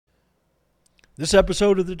This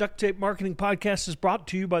episode of the Duct Tape Marketing Podcast is brought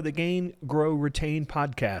to you by the Gain, Grow, Retain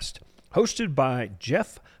podcast, hosted by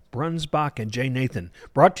Jeff Brunsbach and Jay Nathan,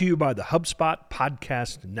 brought to you by the HubSpot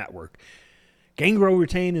Podcast Network. Gain, Grow,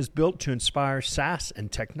 Retain is built to inspire SaaS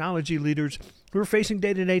and technology leaders who are facing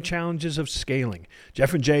day-to-day challenges of scaling.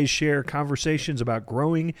 Jeff and Jay share conversations about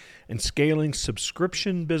growing and scaling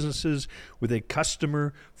subscription businesses with a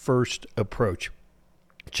customer-first approach.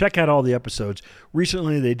 Check out all the episodes.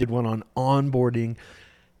 Recently, they did one on onboarding.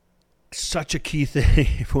 Such a key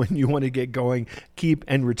thing when you want to get going, keep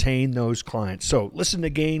and retain those clients. So listen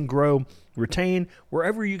to Gain, Grow, Retain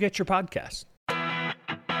wherever you get your podcasts.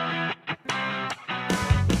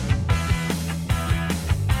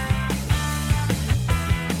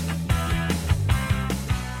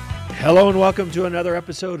 Hello and welcome to another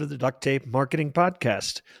episode of the Duct Tape Marketing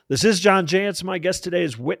Podcast. This is John Jantsch. My guest today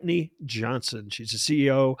is Whitney Johnson. She's the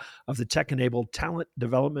CEO of the tech-enabled talent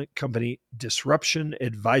development company Disruption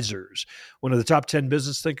Advisors, one of the top 10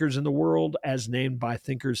 business thinkers in the world as named by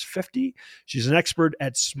Thinkers 50. She's an expert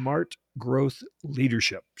at smart growth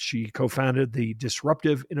leadership. She co-founded the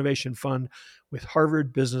Disruptive Innovation Fund with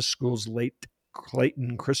Harvard Business School's late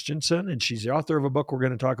Clayton Christensen, and she's the author of a book we're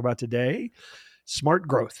going to talk about today, Smart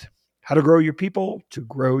Growth: How to Grow Your People to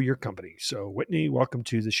Grow Your Company. So Whitney, welcome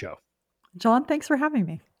to the show. John, thanks for having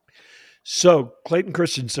me. So Clayton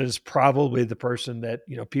Christensen is probably the person that,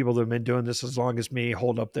 people that have been doing this as long as me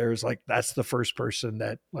hold up there is like, that's the first person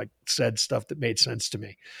that said stuff that made sense to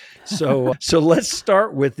me. So let's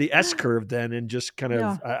start with the S curve then, and just kind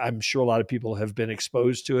of, I'm sure a lot of people have been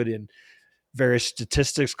exposed to it in various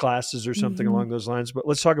statistics classes or something along those lines, but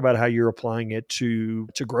let's talk about how you're applying it to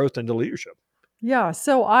growth and to leadership. Yeah.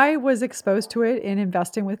 So I was exposed to it in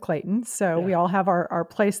investing with Clayton. So we all have our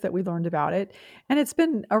place that we learned about it. And it's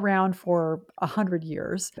been around for 100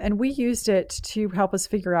 years. And we used it to help us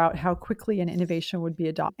figure out how quickly an innovation would be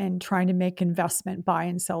adopted and trying to make investment, buy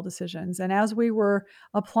and sell decisions. And as we were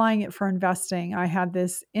applying it for investing, I had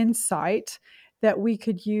this insight that we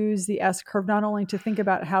could use the S curve not only to think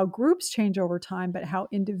about how groups change over time, but how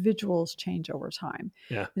individuals change over time.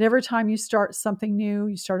 Yeah. And every time you start something new,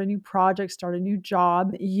 you start a new project, start a new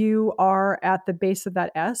job, you are at the base of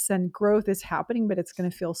that S, and growth is happening, but it's going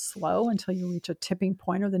to feel slow until you reach a tipping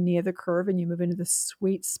point or the knee of the curve and you move into the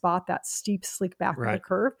sweet spot, that steep, sleek back of the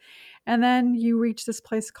curve. And then you reach this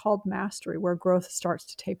place called mastery, where growth starts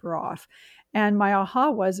to taper off. And my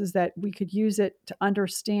aha is that we could use it to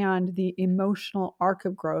understand the emotional arc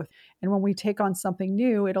of growth. And when we take on something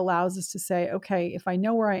new, it allows us to say, okay, if I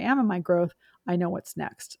know where I am in my growth, I know what's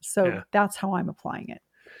next. So that's how I'm applying it.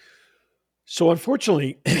 So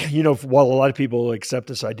unfortunately, while a lot of people accept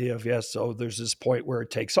this idea of, there's this point where it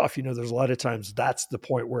takes off, there's a lot of times that's the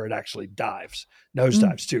point where it actually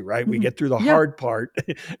nosedives too, right? We get through the hard part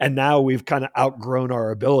and now we've kind of outgrown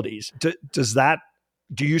our abilities.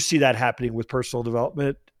 Do you see that happening with personal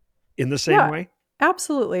development in the same way?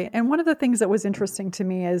 Absolutely. And one of the things that was interesting to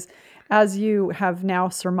me is, as you have now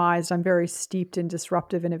surmised, I'm very steeped in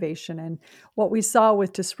disruptive innovation. And what we saw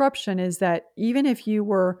with disruption is that even if you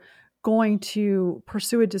were going to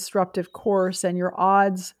pursue a disruptive course and your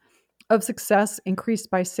odds of success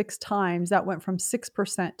increased by 6 times, that went from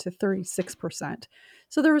 6% to 36%.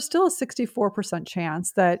 So there was still a 64%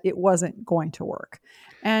 chance that it wasn't going to work.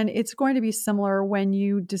 And it's going to be similar when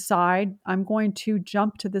you decide, I'm going to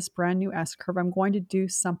jump to this brand new S curve. I'm going to do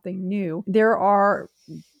something new.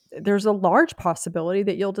 There's a large possibility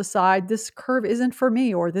that you'll decide this curve isn't for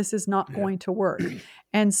me, or this is not going to work.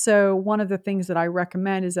 And so one of the things that I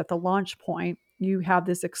recommend is at the launch point, you have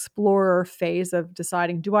this explorer phase of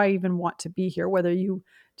deciding, do I even want to be here? Whether you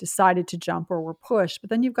decided to jump or were pushed, but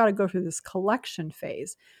then you've got to go through this collection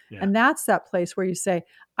phase. And that's that place where you say,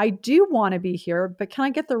 I do want to be here, but can I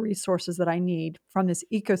get the resources that I need from this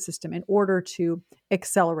ecosystem in order to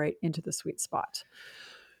accelerate into the sweet spot?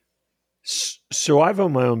 So I've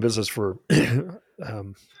owned my own business for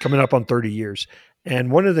coming up on 30 years.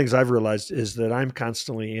 And one of the things I've realized is that I'm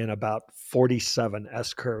constantly in about 47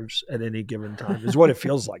 S curves at any given time, is what it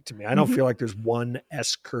feels like to me. I don't feel like there's one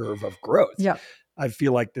S curve of growth. Yeah. I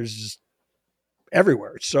feel like there's just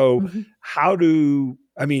everywhere. So I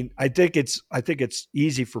think it's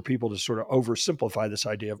easy for people to sort of oversimplify this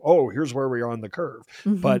idea of, here's where we are on the curve.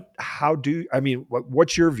 But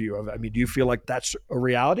what's your view of it? Do you feel like that's a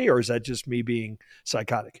reality, or is that just me being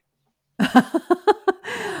psychotic?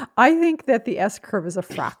 I think that the S curve is a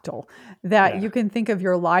fractal, that Yeah. you can think of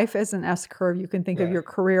your life as an S curve. You can think of Right. your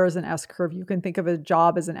career as an S curve. You can think of a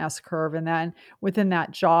job as an S curve. And then within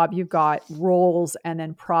that job, you've got roles and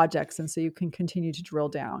then projects. And so you can continue to drill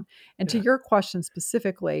down. And to Yeah. your question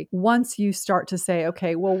specifically, once you start to say,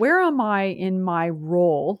 okay, well, where am I in my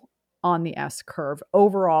role on the S curve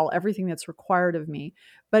overall, everything that's required of me?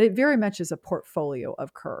 But it very much is a portfolio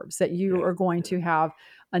of curves that you Yeah. are going to have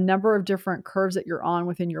a number of different curves that you're on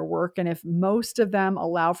within your work. And if most of them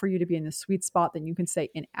allow for you to be in the sweet spot, then you can say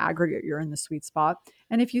in aggregate, you're in the sweet spot.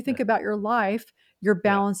 And if you think Yeah. about your life, you're Yeah.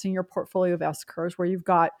 balancing your portfolio of S curves where you've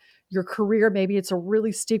got your career, maybe it's a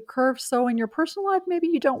really steep curve. So in your personal life, maybe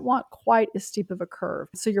you don't want quite as steep of a curve.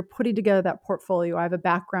 So you're putting together that portfolio. I have a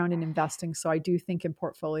background in investing, so I do think in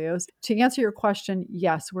portfolios. To answer your question,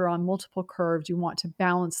 yes, we're on multiple curves. You want to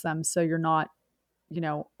balance them so you're not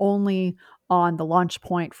only on the launch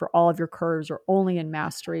point for all of your curves or only in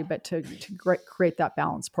mastery, but to create that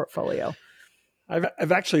balanced portfolio.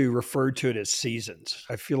 I've actually referred to it as seasons.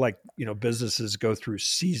 I feel like, businesses go through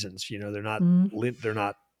seasons, they're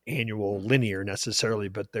not annual linear necessarily,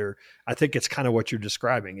 but I think it's kind of what you're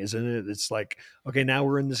describing, isn't it? It's like, okay, now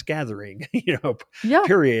we're in this gathering, Yeah.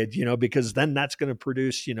 period, because then that's going to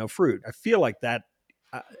produce, fruit. I feel like that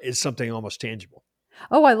is something almost tangible.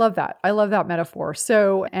 Oh, I love that. I love that metaphor.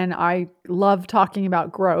 So, and I love talking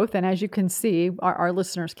about growth. And as you can see, our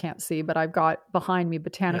listeners can't see, but I've got behind me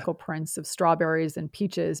botanical prints of strawberries and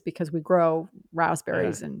peaches because we grow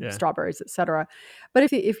raspberries and strawberries, et cetera.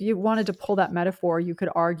 But if you wanted to pull that metaphor, you could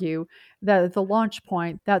argue that at the launch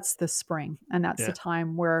point, that's the spring. And that's the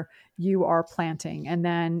time where you are planting. And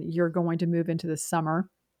then you're going to move into the summer,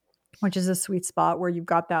 which is a sweet spot where you've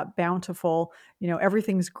got that bountiful,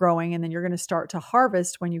 everything's growing, and then you're going to start to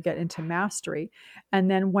harvest when you get into mastery. And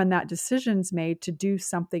then when that decision's made to do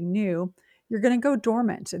something new, you're going to go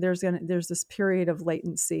dormant. There's this period of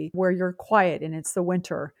latency where you're quiet, and it's the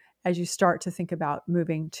winter as you start to think about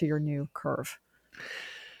moving to your new curve.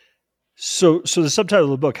 So the subtitle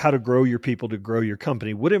of the book, How to Grow Your People to Grow Your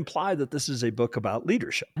Company, would imply that this is a book about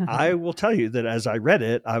leadership. I will tell you that as I read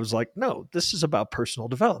it, I was like, no, this is about personal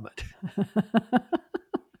development.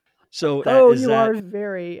 So you are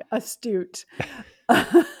very astute.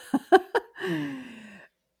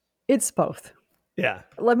 It's both. Yeah.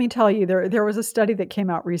 Let me tell you, there was a study that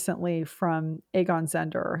came out recently from Egon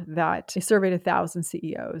Zehnder that surveyed 1,000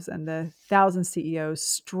 CEOs, and the 1,000 CEOs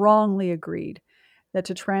strongly agreed that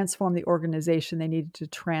to transform the organization, they needed to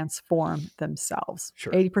transform themselves.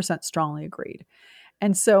 Sure. 80% strongly agreed.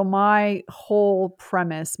 And so my whole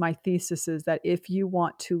premise, my thesis is that if you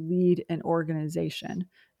want to lead an organization,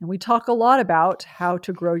 and we talk a lot about how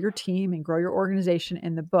to grow your team and grow your organization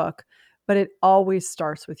in the book, but it always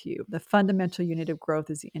starts with you. The fundamental unit of growth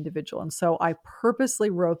is the individual. And so I purposely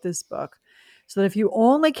wrote this book so that if you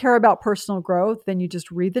only care about personal growth, then you just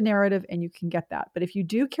read the narrative and you can get that. But if you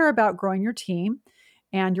do care about growing your team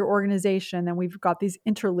and your organization, then we've got these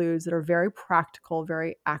interludes that are very practical,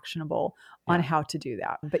 very actionable on how to do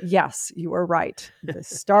that. But yes, you are right. This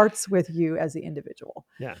starts with you as the individual.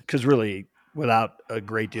 Yeah, because really, without a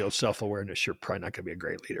great deal of self-awareness, you're probably not going to be a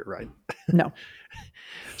great leader, right? No.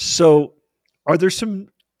 So are there some,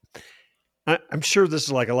 I'm sure this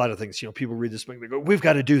is like a lot of things, people read this book and they go, we've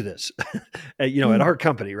got to do this, at our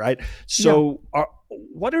company, right? So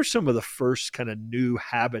what are some of the first kind of new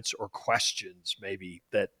habits or questions maybe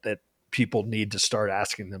that people need to start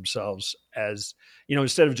asking themselves as,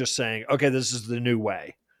 instead of just saying, okay, this is the new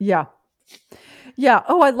way? Yeah. Yeah.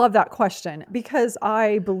 Oh, I love that question because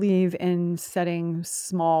I believe in setting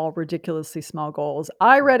small, ridiculously small goals.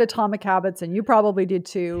 I read Atomic Habits and you probably did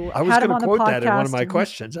too. I was going to quote that in one of my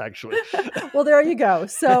questions, actually. Well, there you go.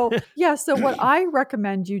 So so what I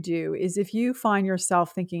recommend you do is if you find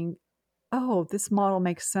yourself thinking, oh, this model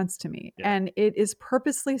makes sense to me. Yeah. And it is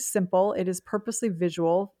purposely simple. It is purposely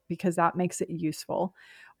visual because that makes it useful.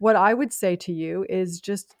 What I would say to you is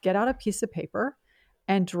just get out a piece of paper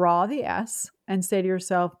and draw the S and say to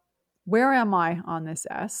yourself, where am I on this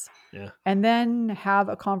S? Yeah. And then have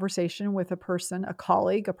a conversation with a person, a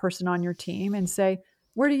colleague, a person on your team and say,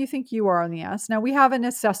 where do you think you are on the S? Now, we have an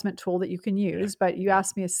assessment tool that you can use, but you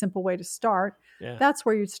asked me a simple way to start. Yeah. That's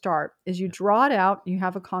where you start, is you draw it out, you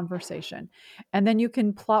have a conversation. And then you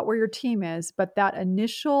can plot where your team is. But that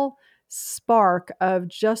initial spark of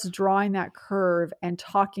just drawing that curve and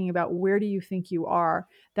talking about where do you think you are,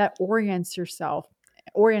 that orients yourself,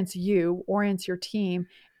 orients you, orients your team.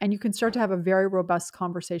 And you can start to have a very robust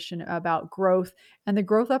conversation about growth and the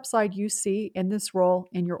growth upside you see in this role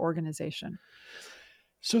in your organization.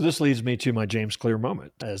 So this leads me to my James Clear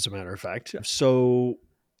moment, as a matter of fact. So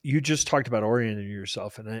you just talked about orienting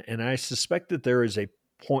yourself, and I suspect that there is a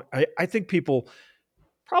point. I think people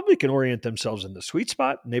probably can orient themselves in the sweet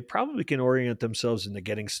spot, and they probably can orient themselves into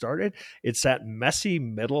getting started. It's that messy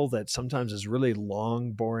middle that sometimes is really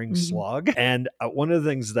long, boring slog. And one of the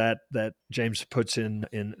things that James puts in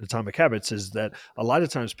Atomic Habits is that a lot of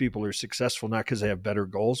times people are successful not because they have better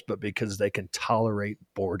goals, but because they can tolerate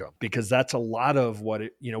boredom. Because that's a lot of what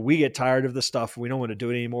we get tired of the stuff. We don't want to do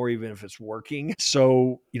it anymore, even if it's working.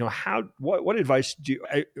 So, what advice do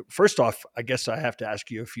you, first off, I guess I have to ask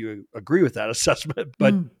you if you agree with that assessment,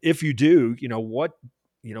 but if you do,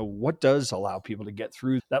 what does allow people to get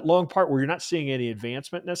through that long part where you're not seeing any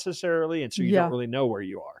advancement necessarily, and so you don't really know where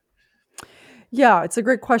you are? Yeah, it's a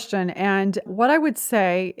great question. And what I would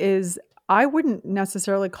say is I wouldn't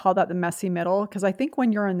necessarily call that the messy middle, because I think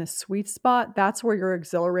when you're in the sweet spot, that's where you're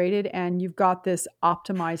exhilarated and you've got this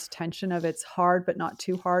optimized tension of it's hard, but not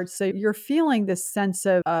too hard. So you're feeling this sense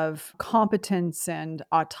of competence and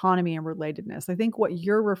autonomy and relatedness. I think what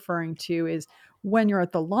you're referring to is when you're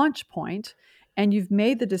at the launch point and you've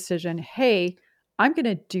made the decision, hey, I'm going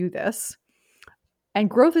to do this, and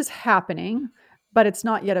growth is happening, but it's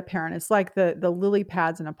not yet apparent. It's like the lily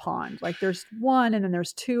pads in a pond. Like there's one, and then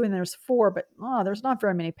there's two, and there's four, but there's not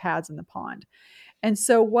very many pads in the pond. And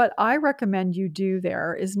so what I recommend you do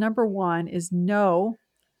there is, number one, is know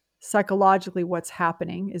psychologically what's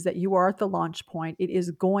happening is that you are at the launch point. It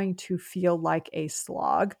is going to feel like a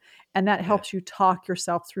slog, and that helps you talk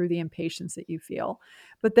yourself through the impatience that you feel.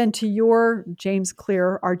 But then to our James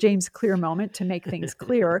Clear moment to make things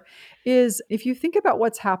clear is, if you think about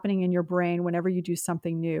what's happening in your brain whenever you do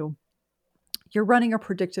something new, you're running a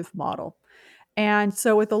predictive model. And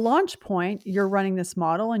so at the launch point, you're running this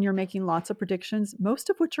model and you're making lots of predictions,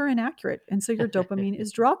 most of which are inaccurate. And so your dopamine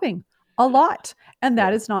is dropping a lot, and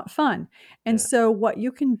that is not fun. And so what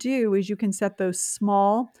you can do is you can set those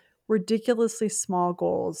small, ridiculously small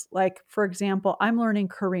goals. Like, for example, I'm learning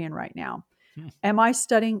Korean right now. Am I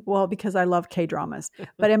studying? Well, because I love K-dramas.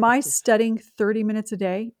 But am I studying 30 minutes a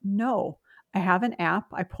day? No. I have an app.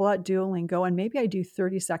 I pull out Duolingo, and maybe I do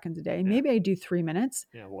 30 seconds a day. Maybe I do 3 minutes,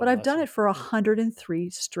 but I've done it for 103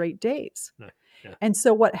 straight days. And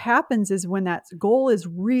so what happens is, when that goal is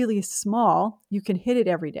really small, you can hit it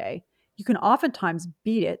every day. You can oftentimes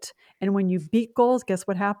beat it. And when you beat goals, guess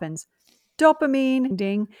what happens? Dopamine,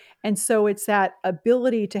 ding. And so it's that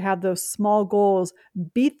ability to have those small goals,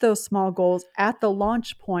 beat those small goals at the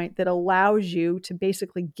launch point, that allows you to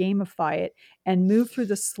basically gamify it and move through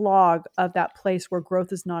the slog of that place where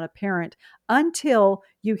growth is not apparent until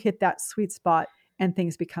you hit that sweet spot and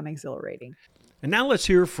things become exhilarating. And now let's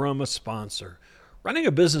hear from a sponsor. Running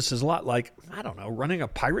a business is a lot like, running a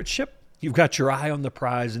pirate ship. You've got your eye on the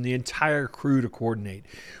prize and the entire crew to coordinate.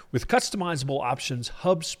 With customizable options,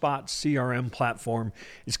 HubSpot CRM platform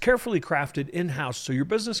is carefully crafted in-house so your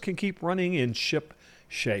business can keep running in ship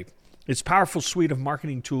shape. Its powerful suite of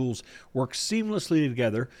marketing tools work seamlessly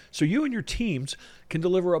together so you and your teams can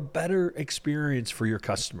deliver a better experience for your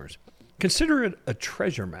customers. Consider it a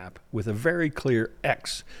treasure map with a very clear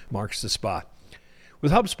X marks the spot.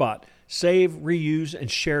 With HubSpot, save, reuse,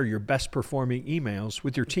 and share your best performing emails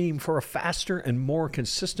with your team for a faster and more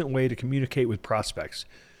consistent way to communicate with prospects.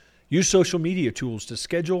 Use social media tools to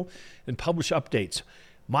schedule and publish updates,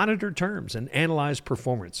 monitor terms, and analyze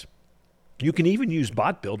performance. You can even use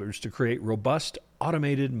bot builders to create robust,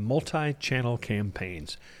 automated, multi-channel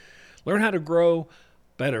campaigns. Learn how to grow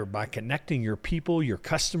better by connecting your people, your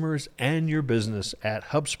customers, and your business at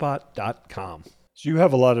HubSpot.com. So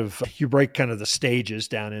you break kind of the stages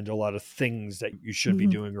down into a lot of things that you should be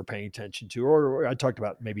doing or paying attention to, or I talked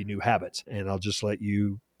about maybe new habits, and I'll just let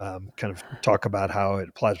you kind of talk about how it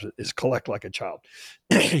applies is collect like a child.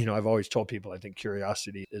 I've always told people I think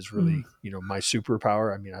curiosity is really, my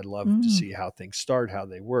superpower. I mean, I love to see how things start, how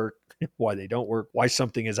they work, why they don't work, why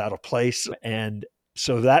something is out of place. And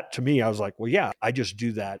so that, to me, I was like, well, yeah, I just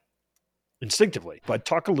do that instinctively. But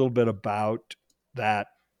talk a little bit about that,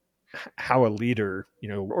 how a leader,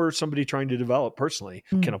 or somebody trying to develop personally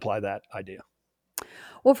can apply that idea.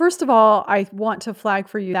 Well, first of all, I want to flag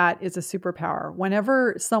for you that is a superpower.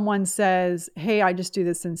 Whenever someone says, hey, I just do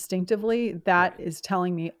this instinctively, that is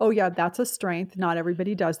telling me, oh yeah, that's a strength. Not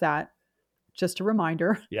everybody does that. Just a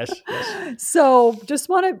reminder. Yes. So just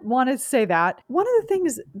want to say that. One of the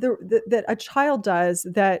things that a child does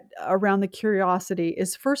that around the curiosity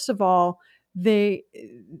is, first of all,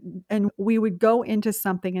 we would go into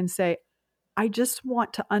something and say, I just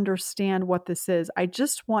want to understand what this is. I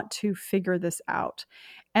just want to figure this out.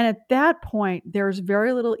 And at that point, there's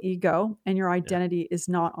very little ego and your identity is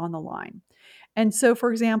not on the line. And so,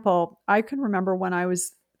 for example, I can remember when I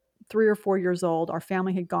was 3 or 4 years old. Our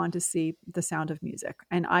family had gone to see The Sound of Music.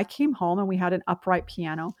 And I came home and we had an upright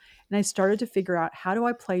piano. And I started to figure out, how do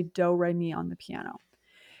I play do, re, mi on the piano?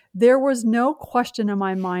 There was no question in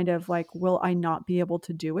my mind of like, will I not be able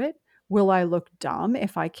to do it? Will I look dumb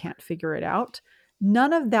if I can't figure it out?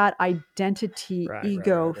 None of that identity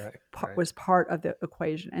ego was part of the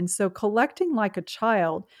equation. And so collecting like a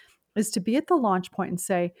child is to be at the launch point and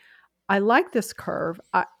say, I like this curve.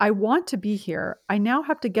 I want to be here. I now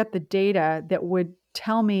have to get the data that would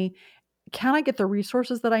tell me, can I get the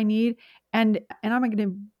resources that I need? And I'm going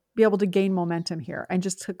to be able to gain momentum here, and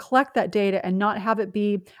just to collect that data and not have it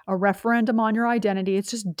be a referendum on your identity.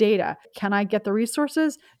 It's just data. Can I get the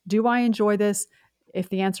resources? Do I enjoy this? If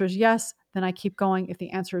the answer is yes, then I keep going. If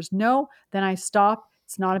the answer is no, then I stop.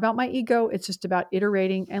 It's not about my ego. It's just about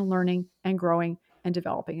iterating and learning and growing and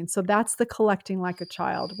developing. And so that's the collecting like a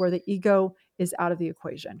child, where the ego is out of the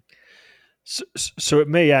equation. So it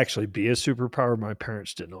may actually be a superpower. My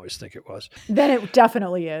parents didn't always think it was. Then it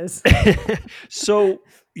definitely is. So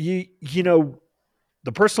you know,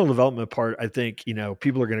 the personal development part, I think, you know,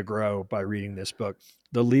 people are going to grow by reading this book.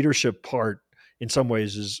 The leadership part in some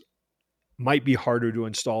ways might be harder to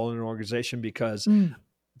install in an organization because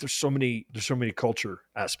there's so many culture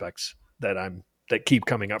aspects that keep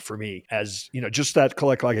coming up for me, as you know, just that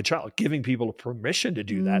collect like a child, giving people permission to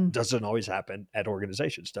do that doesn't always happen at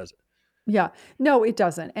organizations, does it? Yeah, no, it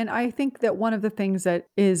doesn't. And I think that one of the things that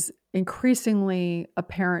is increasingly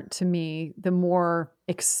apparent to me, the more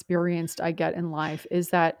experienced I get in life, is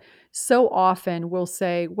that so often we'll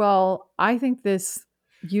say, well, I think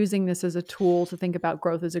using this as a tool to think about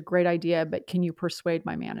growth is a great idea, but can you persuade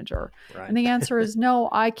my manager? Right. And the answer is no,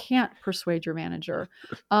 I can't persuade your manager.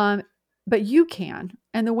 But you can.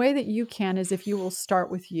 And the way that you can is if you will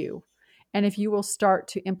start with you, and if you will start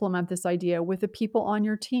to implement this idea with the people on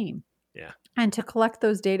your team. Yeah. And to collect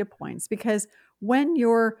those data points, because when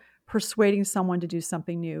you're persuading someone to do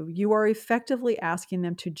something new, you are effectively asking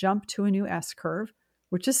them to jump to a new S curve,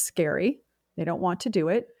 which is scary. They don't want to do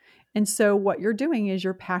it. And so what you're doing is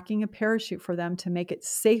you're packing a parachute for them to make it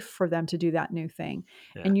safe for them to do that new thing.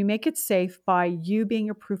 Yeah. And you make it safe by you being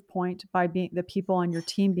a proof point, by being the people on your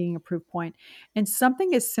team being a proof point. And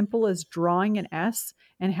something as simple as drawing an S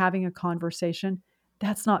and having a conversation,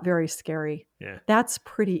 that's not very scary. Yeah. That's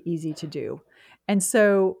pretty easy to do. And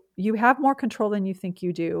so you have more control than you think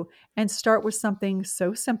you do, and start with something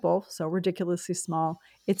so simple, so ridiculously small.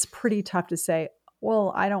 It's pretty tough to say,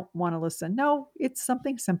 well, I don't want to listen. No, it's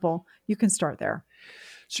something simple. You can start there.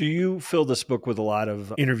 So you fill this book with a lot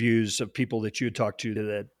of interviews of people that you talk to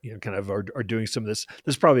that, you know, kind of are doing some of this.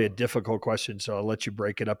 This is probably a difficult question, so I'll let you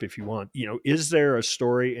break it up if you want. You know, is there a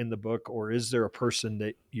story in the book, or is there a person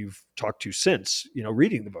that you've talked to since, you know,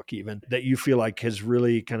 reading the book even, that you feel like has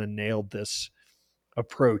really kind of nailed this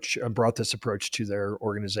approach and brought this approach to their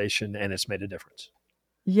organization and it's made a difference?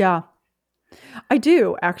 Yeah. I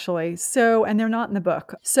do, actually. So, and they're not in the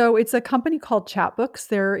book. So it's a company called Chatbooks.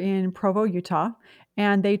 They're in Provo, Utah,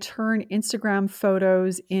 and they turn Instagram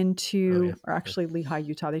photos into, or actually Lehigh,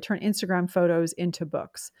 Utah. They turn Instagram photos into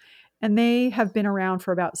books. And they have been around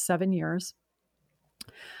for about 7 years.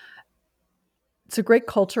 It's a great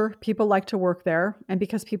culture. People like to work there. And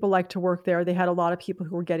because people like to work there, they had a lot of people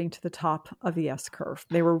who were getting to the top of the S curve.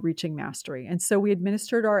 They were reaching mastery. And so we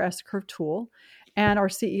administered our S curve tool. And our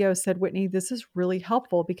CEO said, Whitney, this is really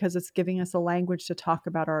helpful because it's giving us a language to talk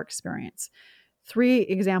about our experience. 3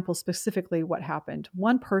 examples specifically what happened.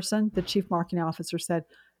 One person, the chief marketing officer, said,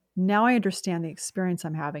 now I understand the experience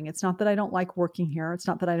I'm having. It's not that I don't like working here. It's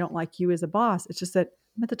not that I don't like you as a boss. It's just that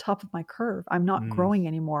I'm at the top of my curve. I'm not growing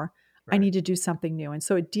anymore. Right. I need to do something new. And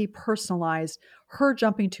so it depersonalized her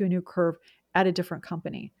jumping to a new curve at a different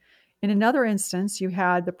company. In another instance, you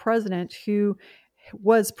had the president who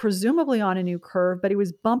was presumably on a new curve, but he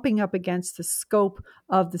was bumping up against the scope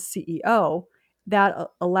of the CEO. That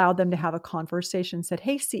allowed them to have a conversation, said,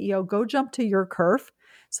 hey, CEO, go jump to your curve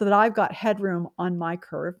so that I've got headroom on my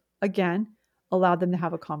curve. Again, allowed them to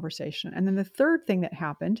have a conversation. And then the third thing that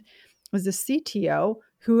happened was the CTO,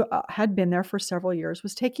 who had been there for several years,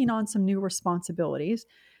 was taking on some new responsibilities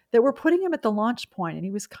that were putting him at the launch point. And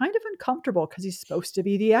he was kind of uncomfortable because he's supposed to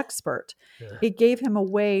be the expert. Yeah. It gave him a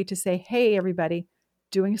way to say, hey, everybody,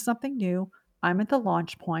 doing something new. I'm at the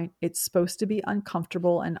launch point. It's supposed to be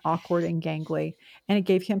uncomfortable and awkward and gangly. And it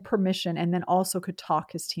gave him permission, and then also could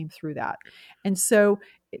talk his team through that. And so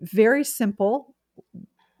very simple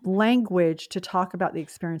language to talk about the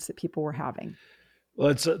experience that people were having.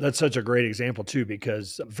 Well, that's such a great example too,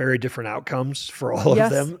 because very different outcomes for all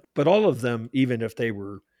of them, but all of them, even if they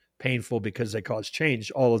were painful because they caused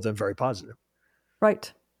change, all of them very positive.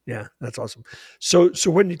 Right. Yeah, that's awesome. So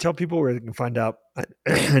when you tell people where they can find out,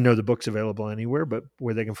 I know the book's available anywhere, but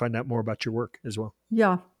where they can find out more about your work as well.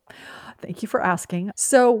 Yeah. Thank you for asking.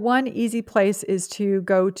 So one easy place is to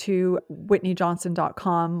go to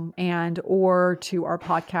whitneyjohnson.com and or to our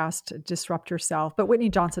podcast, Disrupt Yourself. But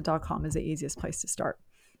whitneyjohnson.com is the easiest place to start.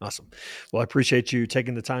 Awesome. Well, I appreciate you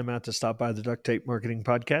taking the time out to stop by the Duct Tape Marketing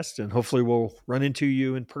Podcast, and hopefully we'll run into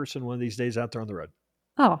you in person one of these days out there on the road.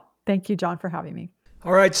 Oh, thank you, John, for having me.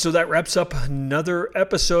 All right, so that wraps up another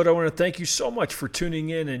episode. I want to thank you so much for tuning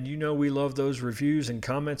in, and you know we love those reviews and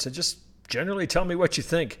comments, and just generally tell me what you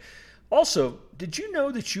think. Also, did you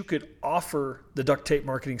know that you could offer the Duct Tape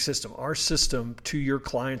Marketing System, our system, to your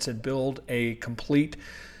clients and build a complete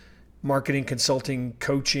marketing, consulting,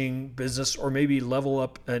 coaching business, or maybe level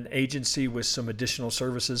up an agency with some additional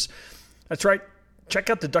services? That's right. Check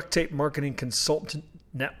out the Duct Tape Marketing Consultant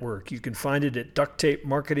Network. You can find it at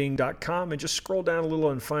ducttapemarketing.com and just scroll down a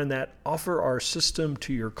little and find that Offer Our System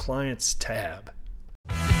to Your Clients tab.